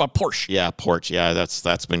 Chris? What about Porsche? Yeah, Porsche. Yeah,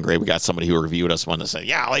 that's been great. We got somebody who reviewed us one that said,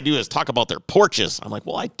 yeah, all I do is talk about their Porsches. I'm like,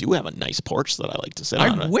 well, I do have a nice Porsche that I like to sit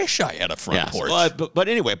on. I wish I had a front Porsche. But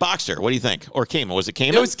anyway, Boxster, what do you think? Or Cayman? Was it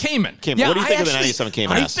Cayman? It was Cayman. Yeah, what do you think of the 97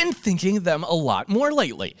 Cayman S? I've been thinking of them a lot more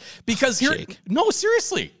lately. Because no,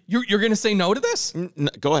 seriously. You're going to say no to this?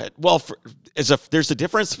 Go ahead. Well, there's a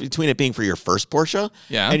difference between it being for your first Porsche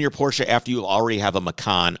and your Porsche after you already have a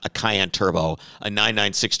Macan, a Cayenne Turbo, a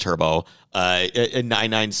 996 Turbo, a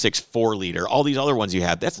 996 4-liter, all these other ones you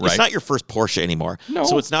have. It's not your first Porsche anymore. No.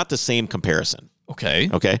 So it's not the same comparison.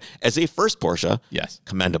 Okay. As a first Porsche,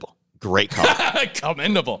 commendable. Great car.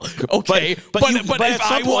 Commendable. Okay. But if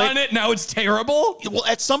I want it, now it's terrible? Well,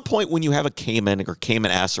 at some point when you have a Cayman or Cayman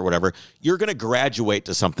S or whatever, you're going to graduate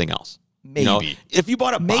to something else. Maybe. You know, if you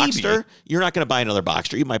bought a Boxster, you're not going to buy another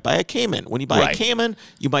Boxster. You might buy a Cayman. When you buy a Cayman,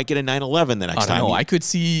 you might get a 911 the next time. I could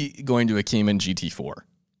see going to a Cayman GT4.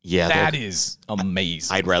 Yeah. That is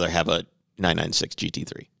amazing. I'd rather have a 996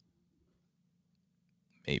 GT3.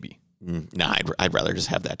 Maybe. No, I'd rather just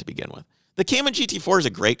have that to begin with. The Cayman GT4 is a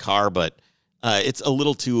great car, but it's a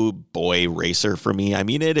little too boy racer for me. I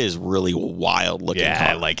mean, it is really a wild looking car.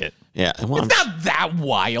 I like it. Yeah. Well, it's not that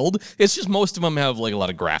wild. It's just most of them have like a lot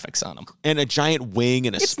of graphics on them. And a giant wing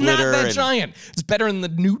and a splitter. It's not that giant. It's better than the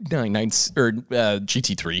new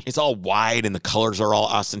GT3. It's all wide and the colors are all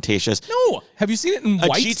ostentatious. No. Have you seen it in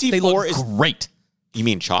white? GT4 they look is great. You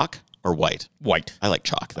mean chalk? or white? White. I like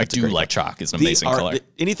chalk. I do like chalk. It's an amazing color.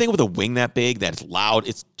 Anything with a wing that big, that's loud,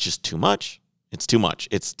 it's just too much. It's too much.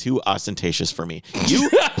 It's too ostentatious for me. You,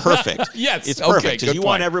 perfect. Yes. It's perfect. Okay, you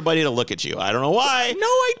want everybody to look at you. I don't know why. No,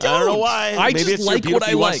 I don't. I don't know why. I Maybe just it's like what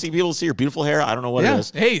I you want like. to see people see your beautiful hair. I don't know what it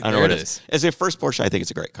is. Hey, I don't know there what it is. As a first Porsche, I think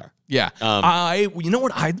it's a great car. Yeah. You know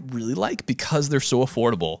what I really like, because they're so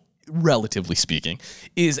affordable, relatively speaking,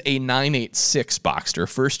 is a 986 Boxster,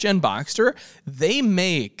 first gen Boxster. They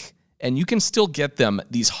make, and you can still get them,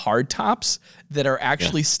 these hard tops that are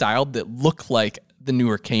actually styled that look like the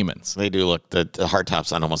newer Caymans. They do look, the hard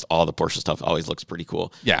tops on almost all the Porsche stuff always looks pretty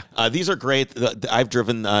cool. Yeah. These are great. I've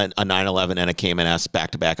driven a 911 and a Cayman S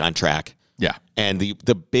back to back on track. Yeah. And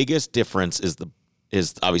the biggest difference is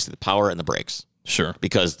obviously the power and the brakes. Sure.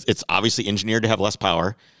 Because it's obviously engineered to have less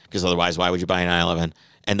power, because otherwise why would you buy a 911?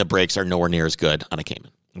 And the brakes are nowhere near as good on a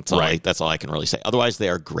Cayman. That's all I can really say. Otherwise, they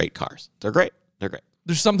are great cars. They're great. They're great.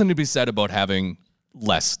 There's something to be said about having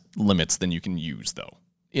less limits than you can use, though,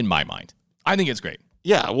 in my mind. I think it's great.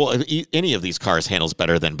 Yeah, well, any of these cars handles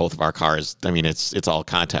better than both of our cars. I mean, it's all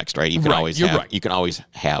context, right? You can you can always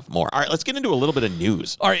have more. All right, let's get into a little bit of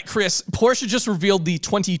news. All right, Chris, Porsche just revealed the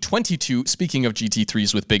 2022, speaking of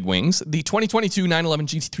GT3s with big wings, the 2022 911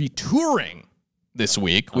 GT3 Touring this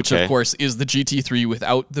week, which of course is the GT3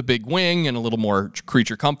 without the big wing and a little more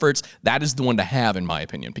creature comforts. That is the one to have, in my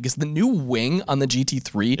opinion, because the new wing on the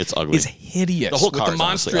GT3 is hideous. The whole car with the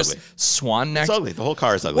monstrous swan neck. It's ugly. The whole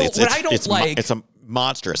car is ugly. Well, It's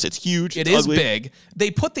monstrous. It's huge. It is big.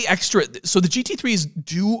 They put the extra. So the GT3s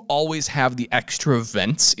do always have the extra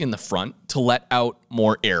vents in the front to let out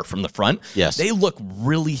more air from the front. Yes. They look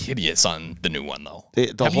really hideous on the new one, though.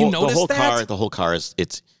 Have you noticed that? The whole car is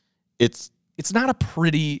it's not a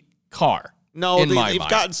pretty car. No, they've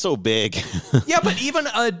gotten so big. Yeah, but even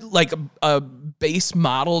a base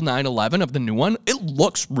model 911 of the new one, it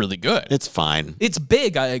looks really good. It's fine. It's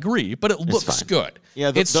big, I agree, but it looks good.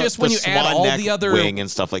 Yeah, it's just when you add all the other wing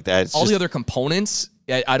and stuff like that, the other components,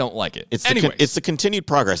 I don't like it. It's the continued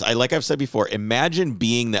progress. Like I've said before, imagine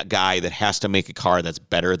being that guy that has to make a car that's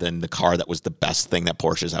better than the car that was the best thing that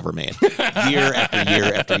Porsche's ever made. Year after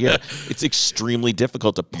year after year. It's extremely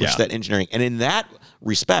difficult to push that engineering. And in that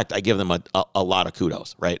respect, I give them a lot of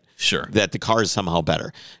kudos, right? Sure. That the car is somehow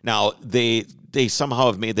better. Now, they somehow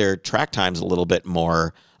have made their track times a little bit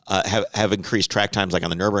more, have increased track times like on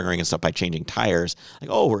the Nürburgring and stuff by changing tires. Like,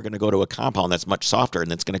 we're going to go to a compound that's much softer and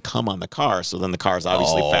that's going to come on the car. So then the car is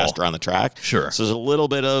obviously faster on the track. Sure. So there's a little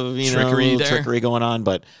bit of trickery going on,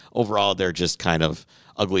 but overall they're just kind of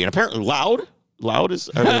ugly and apparently loud. Are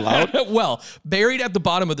they loud? Well, buried at the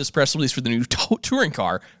bottom of this press release for the new touring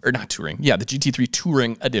car, or not touring, the GT3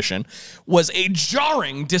 Touring Edition, was a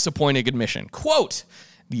jarring, disappointing admission. Quote,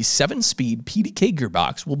 the 7-speed PDK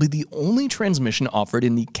gearbox will be the only transmission offered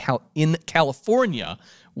in California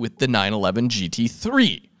with the 911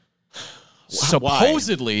 GT3.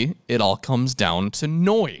 Supposedly, it all comes down to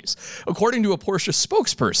noise. According to a Porsche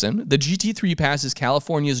spokesperson, the GT3 passes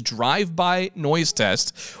California's drive-by noise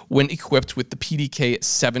test when equipped with the PDK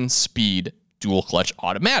 7-speed dual-clutch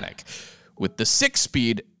automatic. With the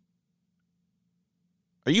 6-speed...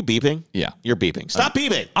 Are you beeping? Yeah. You're beeping. Stop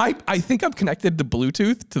beeping! I think I'm connected to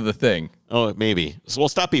Bluetooth to the thing. Oh, maybe. So we'll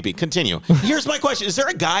stop beeping. Continue. Here's my question. Is there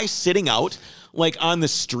a guy sitting out on the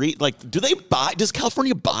street? Like, does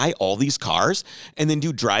California buy all these cars and then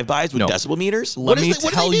do drive-bys with decibel meters? What do they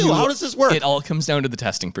do? How does this work? It all comes down to the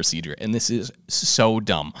testing procedure, and this is so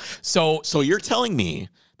dumb. So you're telling me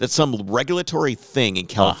that some regulatory thing in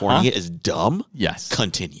California is dumb? Yes.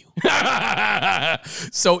 Continue.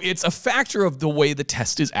 So it's a factor of the way the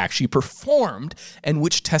test is actually performed and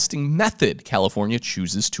which testing method California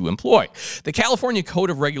chooses to employ. The California Code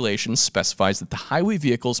of Regulations specifies that the highway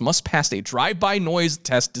vehicles must pass a drive-by noise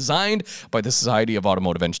test designed by the Society of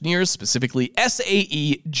Automotive Engineers, specifically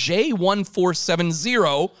SAE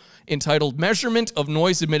J1470, entitled Measurement of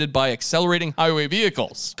Noise Emitted by Accelerating Highway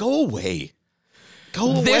Vehicles. Go away.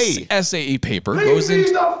 Go away. This SAE paper goes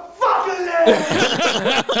into...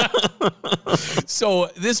 So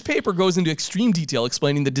this paper goes into extreme detail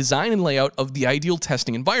explaining the design and layout of the ideal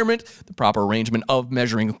testing environment, the proper arrangement of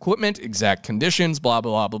measuring equipment, exact conditions, blah,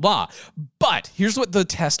 blah, blah, blah, blah. But here's what the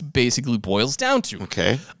test basically boils down to.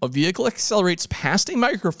 Okay. A vehicle accelerates past a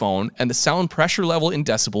microphone and the sound pressure level in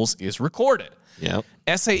decibels is recorded. Yep.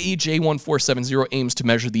 SAE J1470 aims to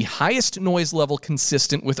measure the highest noise level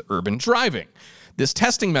consistent with urban driving. This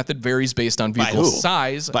testing method varies based on vehicle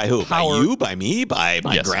size. By who? Power. By you? By me? By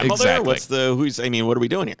my grandmother? Exactly. What are we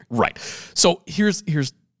doing here? Right. So here's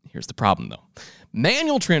the problem though.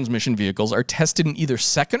 Manual transmission vehicles are tested in either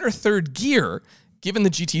second or third gear Given the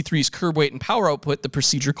GT3's curb weight and power output, the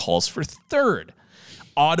procedure calls for third.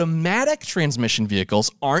 Automatic transmission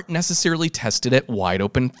vehicles aren't necessarily tested at wide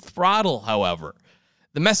open throttle, however.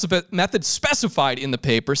 The method specified in the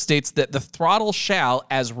paper states that the throttle shall,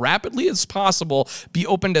 as rapidly as possible, be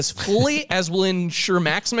opened as fully as will ensure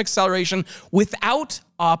maximum acceleration without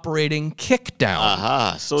operating kick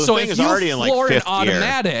down. So the thing is already in like fifth gear. So if you floor an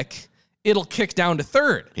automatic, it'll kick down to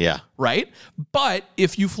third. Yeah. Right? But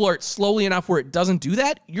if you floor it slowly enough where it doesn't do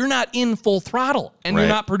that, you're not in full throttle and you're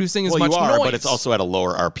not producing as much noise. But it's also at a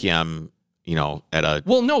lower RPM, at a...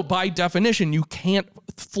 Well, no, by definition, you can't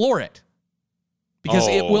floor it because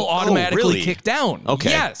it will automatically kick down.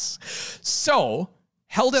 Okay. Yes. So...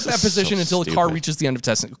 held at that position until the car reaches the end of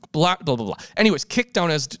testing. Blah, blah, blah, blah. Anyways, kick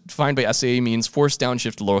down as defined by SAE means force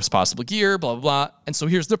downshift to lowest possible gear, blah, blah, blah. And so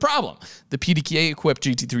here's the problem. The PDK-equipped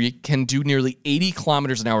GT3 can do nearly 80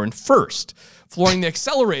 kilometers an hour in first. Flooring the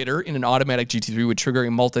accelerator in an automatic GT3 would trigger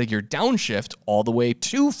a multi-gear downshift all the way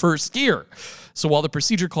to first gear. So while the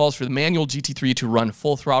procedure calls for the manual GT3 to run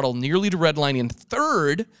full throttle nearly to redline in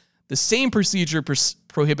third, the same procedure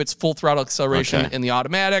prohibits full throttle acceleration in the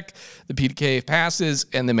automatic. The PDK passes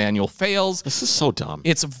and the manual fails. This is so dumb.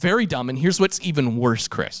 It's very dumb. And here's what's even worse,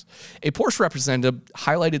 Chris. A Porsche representative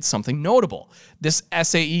highlighted something notable. This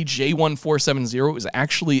SAE J1470 is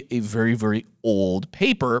actually a very, very old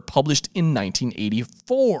paper published in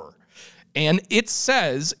 1984. And it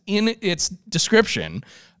says in its description,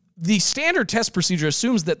 the standard test procedure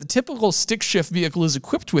assumes that the typical stick shift vehicle is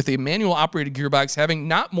equipped with a manual operated gearbox having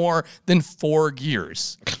not more than 4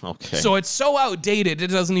 gears. Okay. So it's so outdated,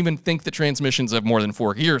 it doesn't even think the transmissions have more than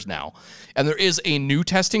 4 gears now. And there is a new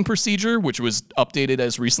testing procedure, which was updated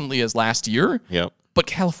as recently as last year. Yep. But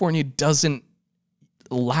California doesn't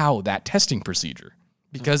allow that testing procedure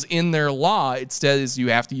because in their law, it says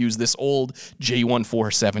you have to use this old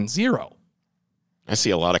J1470. I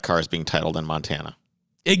see a lot of cars being titled in Montana.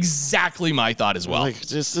 Exactly my thought as well. Like,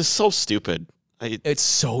 this is so stupid. It's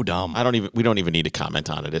so dumb. We don't even need to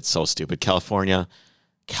comment on it. It's so stupid. California,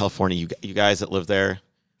 you guys that live there,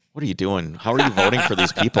 what are you doing? How are you voting for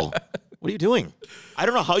these people? What are you doing? I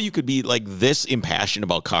don't know how you could be like this impassioned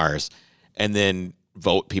about cars and then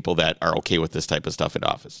vote people that are okay with this type of stuff in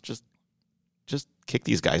office. Just kick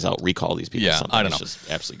these guys out, recall these people. Yeah, I don't know. It's just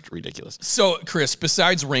absolutely ridiculous. So, Chris,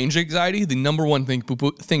 besides range anxiety, the number one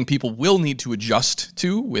thing people will need to adjust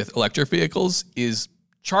to with electric vehicles is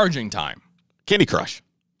charging time. Candy Crush.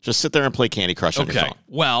 Just sit there and play Candy Crush on your phone.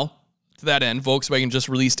 Well, to that end, Volkswagen just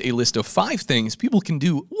released a list of 5 things people can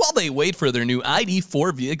do while they wait for their new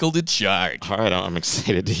ID4 vehicle to charge. All right, I'm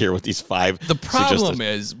excited to hear what these 5 The problem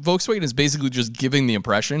is Volkswagen is basically just giving the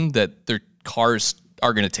impression that their cars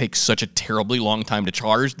are going to take such a terribly long time to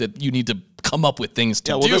charge that you need to come up with things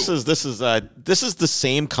to do. This is the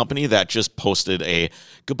same company that just posted a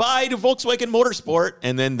goodbye to Volkswagen Motorsport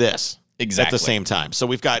and then this exactly at the same time. So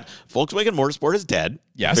we've got Volkswagen Motorsport is dead.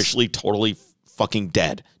 Yes. Officially totally fucking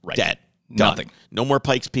dead. Right. Dead. Nothing. Done. No more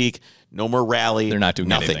Pikes Peak. No more Rally. They're not doing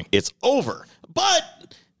nothing. anything. It's over.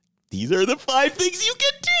 But these are the 5 things you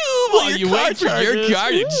can do while you wait for your car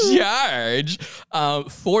to charge.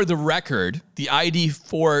 For the record, the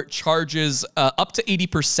ID4 charges up to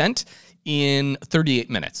 80% in 38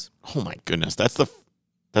 minutes. Oh my goodness, that's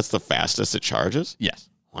the fastest it charges? Yes.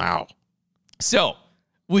 Wow. So,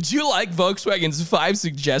 would you like Volkswagen's 5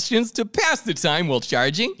 suggestions to pass the time while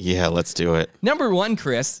charging? Yeah, let's do it. Number 1,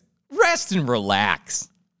 Chris, rest and relax.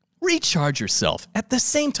 Recharge yourself at the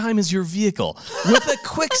same time as your vehicle with a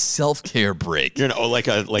quick self-care break. Like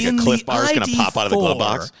a Cliff Bar is going to pop out of the glove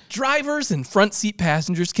box. Drivers and front seat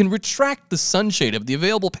passengers can retract the sunshade of the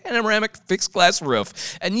available panoramic fixed glass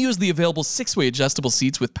roof and use the available 6-way adjustable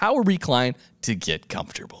seats with power recline to get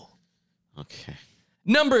comfortable. Okay.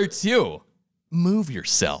 Number 2, move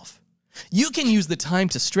yourself. You can use the time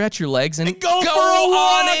to stretch your legs and go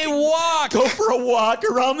on a walk. Go for a walk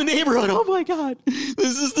around the neighborhood. Oh my God.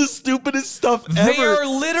 This is the stupidest stuff ever. They are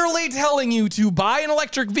literally telling you to buy an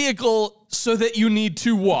electric vehicle so that you need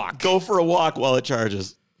to walk. Go for a walk while it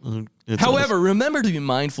charges. However, remember to be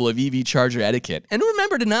mindful of EV charger etiquette and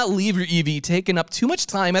remember to not leave your EV taking up too much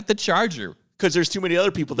time at the charger. Because there's too many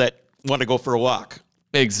other people that want to go for a walk.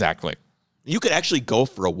 Exactly. You could actually go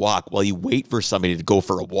for a walk while you wait for somebody to go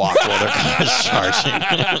for a walk while their car is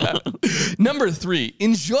charging. Number 3,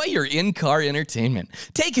 enjoy your in-car entertainment.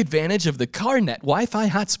 Take advantage of the CarNet Wi-Fi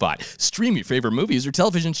hotspot. Stream your favorite movies or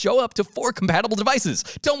television show up to 4 compatible devices.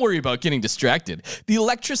 Don't worry about getting distracted. The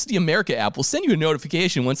Electricity America app will send you a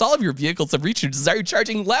notification once all of your vehicles have reached your desired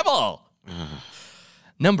charging level.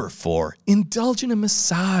 Number 4, indulge in a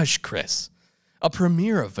massage, Chris. A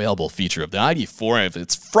premier available feature of the ID4 is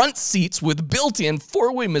its front seats with built-in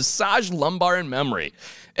 4-way massage, lumbar, and memory.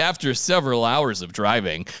 After several hours of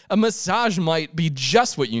driving, a massage might be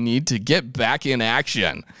just what you need to get back in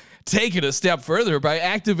action. Take it a step further by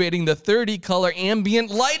activating the 30-color ambient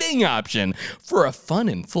lighting option for a fun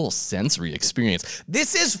and full sensory experience.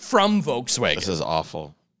 This is from Volkswagen. This is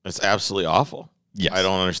awful. It's absolutely awful. Yes. I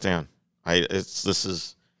don't understand. This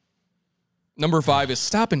is... Number 5 is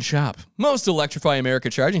Stop and Shop. Most Electrify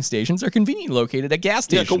America charging stations are conveniently located at gas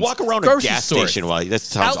stations. Yeah, go walk around a grocery gas stores, station while that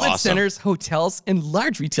sounds outlet awesome. centers, hotels, and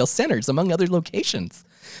large retail centers, among other locations.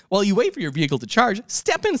 While you wait for your vehicle to charge,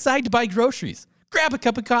 step inside to buy groceries, grab a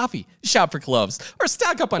cup of coffee, shop for clothes, or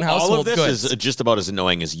stock up on household All of this goods. is just about as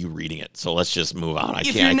annoying as you reading it. So let's just move on.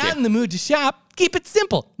 If you're not in the mood to shop, keep it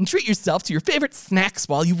simple and treat yourself to your favorite snacks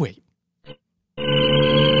while you wait.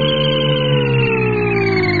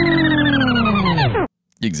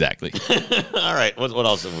 Exactly. All right. What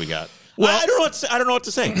else have we got? Well, I don't know what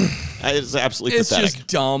to say. It's absolutely pathetic. It's just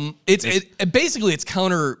dumb. It's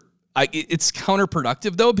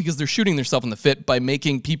counterproductive though, because they're shooting themselves in the foot by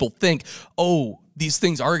making people think, oh, these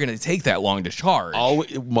things are going to take that long to charge.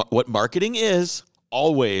 What marketing is,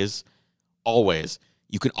 always,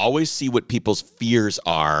 you can always see what people's fears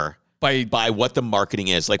are by what the marketing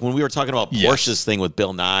is. Like when we were talking about Porsche's thing with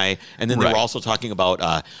Bill Nye, and then they were also talking about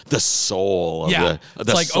the soul of the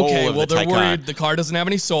it's soul okay, of well, the they're Taycan. worried the car doesn't have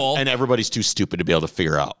any soul. And everybody's too stupid to be able to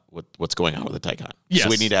figure out what's going on with the Taycan. Yes. So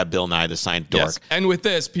we need to have Bill Nye, the science dork. Yes. And with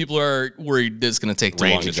this, people are worried this is going to take too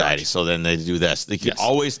long Range to anxiety. charge. So then they do this. They can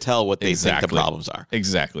always tell what they think the problems are.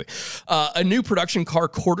 Exactly. A new production car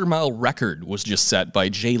quarter-mile record was just set by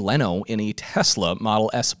Jay Leno in a Tesla Model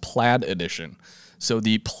S Plaid Edition. So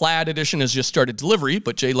the Plaid Edition has just started delivery,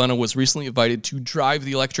 but Jay Leno was recently invited to drive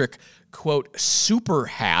the electric, quote, Super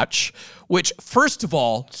Hatch, which, first of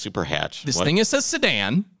all... Super Hatch. This thing is a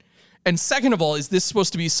sedan. And second of all, is this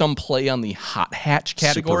supposed to be some play on the hot hatch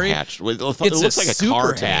category? Super Hatch. It looks like a super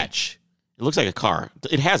car to me. hatch. It looks like a car.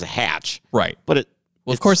 It has a hatch. Right. But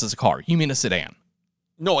of course it's a car. You mean a sedan.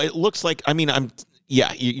 No, it looks like, you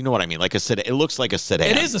know what I mean. Like a sedan. It looks like a sedan.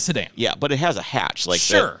 It is a sedan. Yeah, but it has a hatch. Like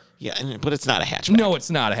sure. But it's not a hatchback. No,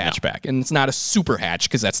 it's not a hatchback. And it's not a super hatch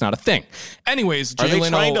because that's not a thing. Anyways, Are Jay they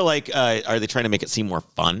Leno, trying to are they trying to make it seem more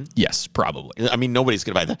fun? Yes, probably. I mean, nobody's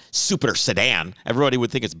going to buy the super sedan. Everybody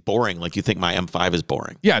would think it's boring, like you think my M5 is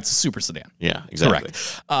boring. Yeah, it's a super sedan. Yeah, exactly.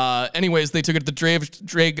 Correct. Anyways, they took it to the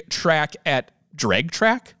drag track at Drag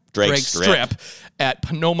Strip at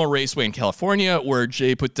Panoma Raceway in California, where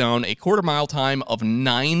Jay put down a quarter-mile time of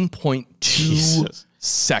 9.2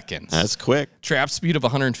 seconds. That's quick. Trap speed of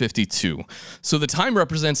 152. So the time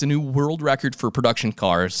represents a new world record for production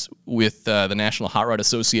cars, with the National Hot Rod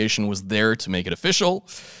Association was there to make it official.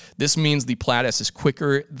 This means the Plaid S is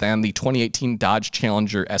quicker than the 2018 Dodge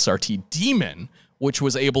Challenger SRT Demon, which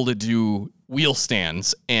was able to do wheel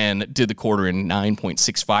stands and did the quarter in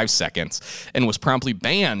 9.65 seconds and was promptly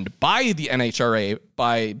banned by the NHRA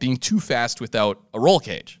by being too fast without a roll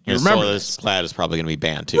cage. You remember so this Plaid is probably going to be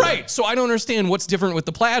banned too. Right. So I don't understand what's different with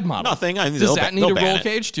the Plaid model. Nothing. Does that need a roll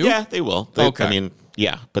cage too? Yeah, they will. Okay. I mean,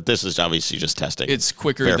 yeah, but this is obviously just testing. It's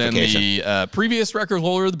quicker than the previous record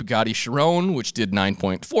holder, the Bugatti Chiron, which did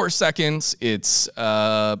 9.4 seconds. It's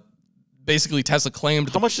basically Tesla claimed.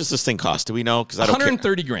 How much does this thing cost? Do we know? Because I don't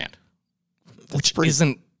 130 grand, which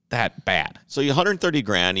isn't that bad. So you 130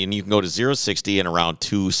 grand, and you can go to 0-60 in around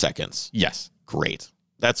 2 seconds. Yes, great.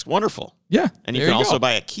 That's wonderful. Yeah, and you can also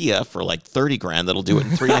buy a Kia for like 30 grand that'll do it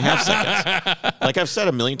in 3.5 seconds. Like I've said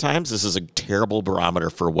a million times, this is a terrible barometer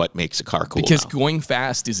for what makes a car cool. Because now. going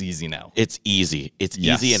fast is easy now. It's easy. It's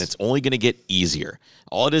easy, and it's only going to get easier.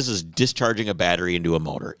 All it is discharging a battery into a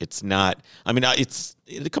motor. It's not. I mean,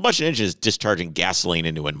 the combustion engine is discharging gasoline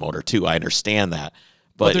into a motor too. I understand that,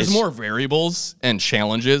 but there's more variables and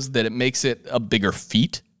challenges that it makes it a bigger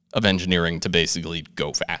feat of engineering to basically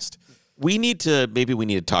go fast. Maybe we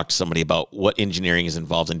need to talk to somebody about what engineering is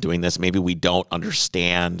involved in doing this. Maybe we don't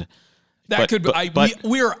understand.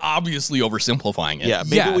 We are obviously oversimplifying it. Yeah,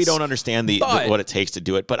 maybe we don't understand what it takes to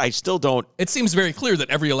do it, but I still don't. It seems very clear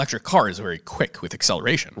that every electric car is very quick with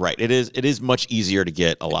acceleration. Right. It is much easier to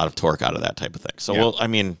get a lot of torque out of that type of thing. So, well, I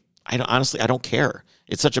mean, I don't care.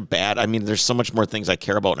 It's such a bad. I mean, there's so much more things I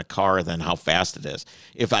care about in a car than how fast it is.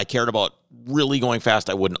 If I cared about really going fast,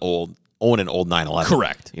 I wouldn't own an old 911.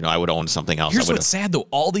 Correct. I would own something else. Here's what's sad though: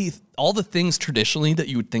 all the things traditionally that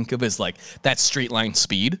you would think of as like that straight line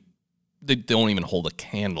speed, they don't even hold a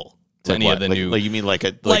candle to any of the new. Like you mean like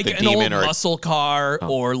the an Demon old or muscle car,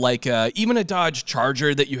 or like even a Dodge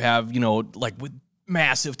Charger that you have, like with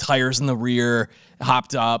massive tires in the rear,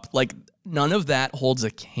 hopped up. Like none of that holds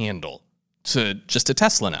a candle to just a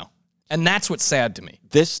Tesla now. And that's what's sad to me.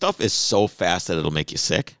 This stuff is so fast that it'll make you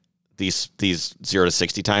sick. These 0 to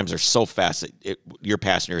 60 times are so fast that your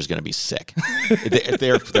passenger is going to be sick.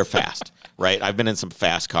 They're fast, right? I've been in some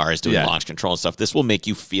fast cars doing launch control and stuff. This will make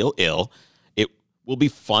you feel ill. It will be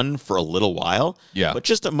fun for a little while. Yeah. But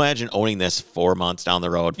just imagine owning this 4 months down the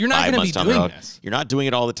road, You're not 5 going to months be down the doing road. this. You're not doing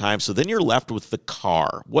it all the time. So then you're left with the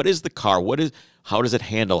car. What is the car? How does it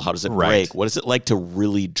handle? How does it brake? What is it like to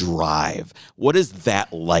really drive? What is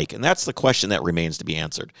that like? And that's the question that remains to be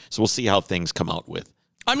answered. So we'll see how things come out with.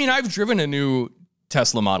 I mean, I've driven a new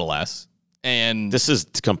Tesla Model S, and This is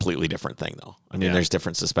a completely different thing, though. I mean, there's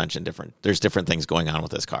different suspension, there's different things going on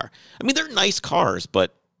with this car. I mean, they're nice cars,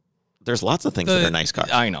 but there's lots of things that are nice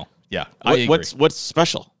cars. I know. Yeah, I agree. What's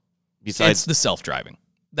special besides It's the self-driving.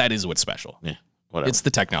 That is what's special. Yeah, whatever. It's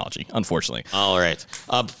the technology, unfortunately. All right.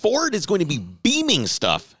 Ford is going to be beaming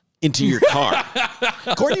stuff into your car.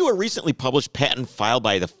 According to a recently published patent filed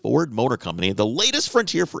by the Ford Motor Company, the latest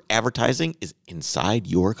frontier for advertising is inside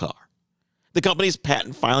your car. The company's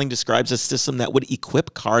patent filing describes a system that would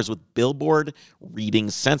equip cars with billboard reading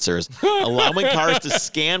sensors, allowing cars to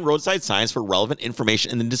scan roadside signs for relevant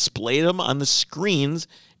information and then display them on the screens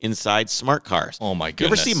inside smart cars. Oh my You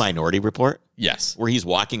goodness. ever see Minority Report? Yes. Where he's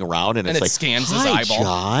walking around and it's it like, scans his "Hi, eyeball."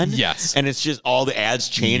 John." Yes. And it's just all the ads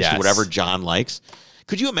change to Yes. whatever John likes.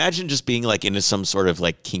 Could you imagine just being like into some sort of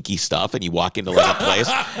like kinky stuff and you walk into like a place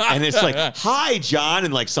and it's like, "Hi, John,"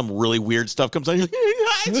 and like some really weird stuff comes on. You're like,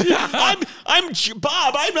 "Hi, I'm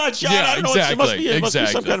Bob. I'm not John. Yeah, I don't know. exactly, It must be some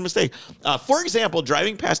exactly. kind of mistake." For example,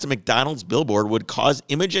 driving past a McDonald's billboard would cause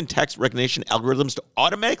image and text recognition algorithms to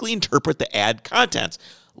automatically interpret the ad contents,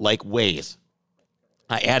 like Waze.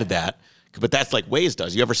 I added that. But that's like Waze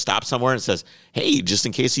does. You ever stop somewhere and it says, "Hey, just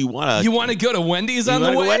in case you want to go to Wendy's you on the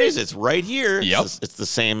wanna go way? Wendy's, it's right here." Yep. It's the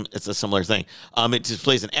same. It's a similar thing. It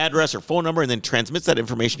displays an address or phone number and then transmits that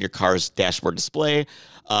information to your car's dashboard display.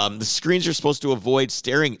 The screens are supposed to avoid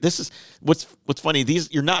staring. This is what's funny.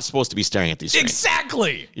 You're not supposed to be staring at these screens.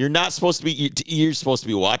 Exactly. You're not supposed to be. You're supposed to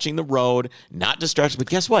be watching the road, not distracted. But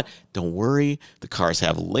guess what? Don't worry. The cars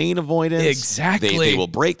have lane avoidance. Exactly. They will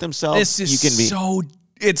brake themselves. This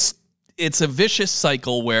is it's a vicious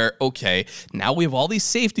cycle where, okay, now we have all these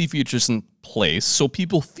safety features in place so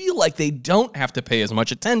people feel like they don't have to pay as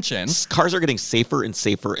much attention. Cars are getting safer and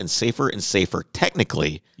safer and safer and safer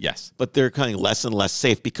technically. Yes. But they're becoming less and less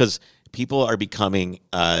safe because people are becoming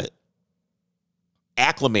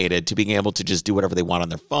acclimated to being able to just do whatever they want on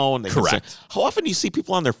their phone. Correct. How often do you see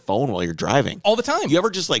people on their phone while you're driving? All the time. You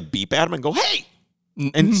ever just like beep at them and go, "Hey,"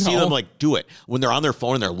 and see them like do it when they're on their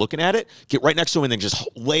phone and they're looking at it? Get right next to them and then just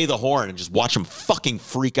lay the horn and just watch them fucking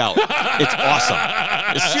freak out. It's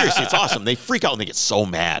awesome. Seriously, it's awesome. They freak out and they get so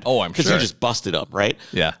mad. Oh, I'm because sure. you just busted them, right?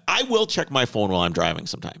 Yeah. I will check my phone while I'm driving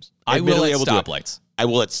sometimes. I will Admittedly, at do it. stoplights. I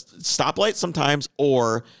will at stoplights sometimes,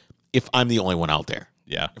 or if I'm the only one out there.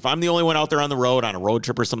 Yeah. If I'm the only one out there on the road on a road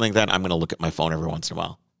trip or something like that, I'm going to look at my phone every once in a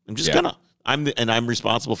while. I'm just gonna. I'm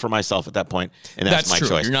responsible for myself at that point, and that's my true.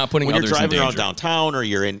 choice. You're not putting when others you're in driving around danger. downtown or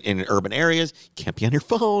you're in urban areas, you can't be on your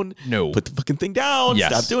phone. No. Put the fucking thing down.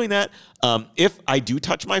 Yes. Stop doing that. If I do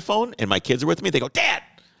touch my phone and my kids are with me, they go, "Dad,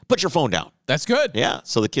 put your phone down." That's good. Yeah.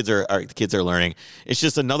 So the kids are learning. It's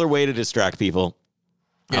just another way to distract people.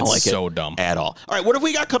 I don't It's like so it dumb. at all. All right, what have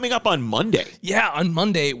we got coming up on Monday? Yeah, on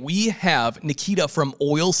Monday, we have Nikita from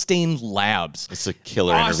Oil Stain Labs. It's a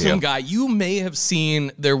killer Awesome interview. guy. You may have seen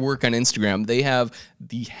their work on Instagram. They have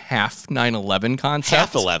the half 9/11 concept.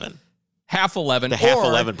 Half 11. Half 11. The half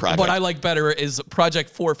 11 project. What I like better is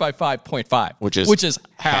Project 455.5, Which is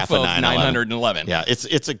half of 911. Yeah,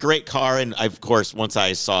 it's a great car, and of course, once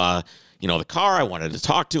I saw the car, I wanted to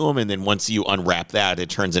talk to him, and then once you unwrap that, it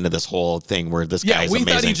turns into this whole thing where this guy's we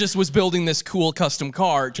amazing. thought he just was building this cool custom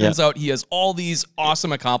car. Turns out he has all these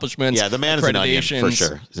awesome accomplishments. Yeah, the man is an onion for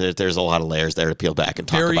accreditations. sure. There's a lot of layers there to peel back and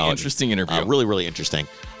talk about. Very interesting interview. Really, really interesting.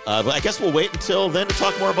 But I guess we'll wait until then to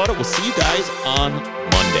talk more about it. We'll see you guys on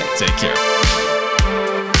Monday. Take care.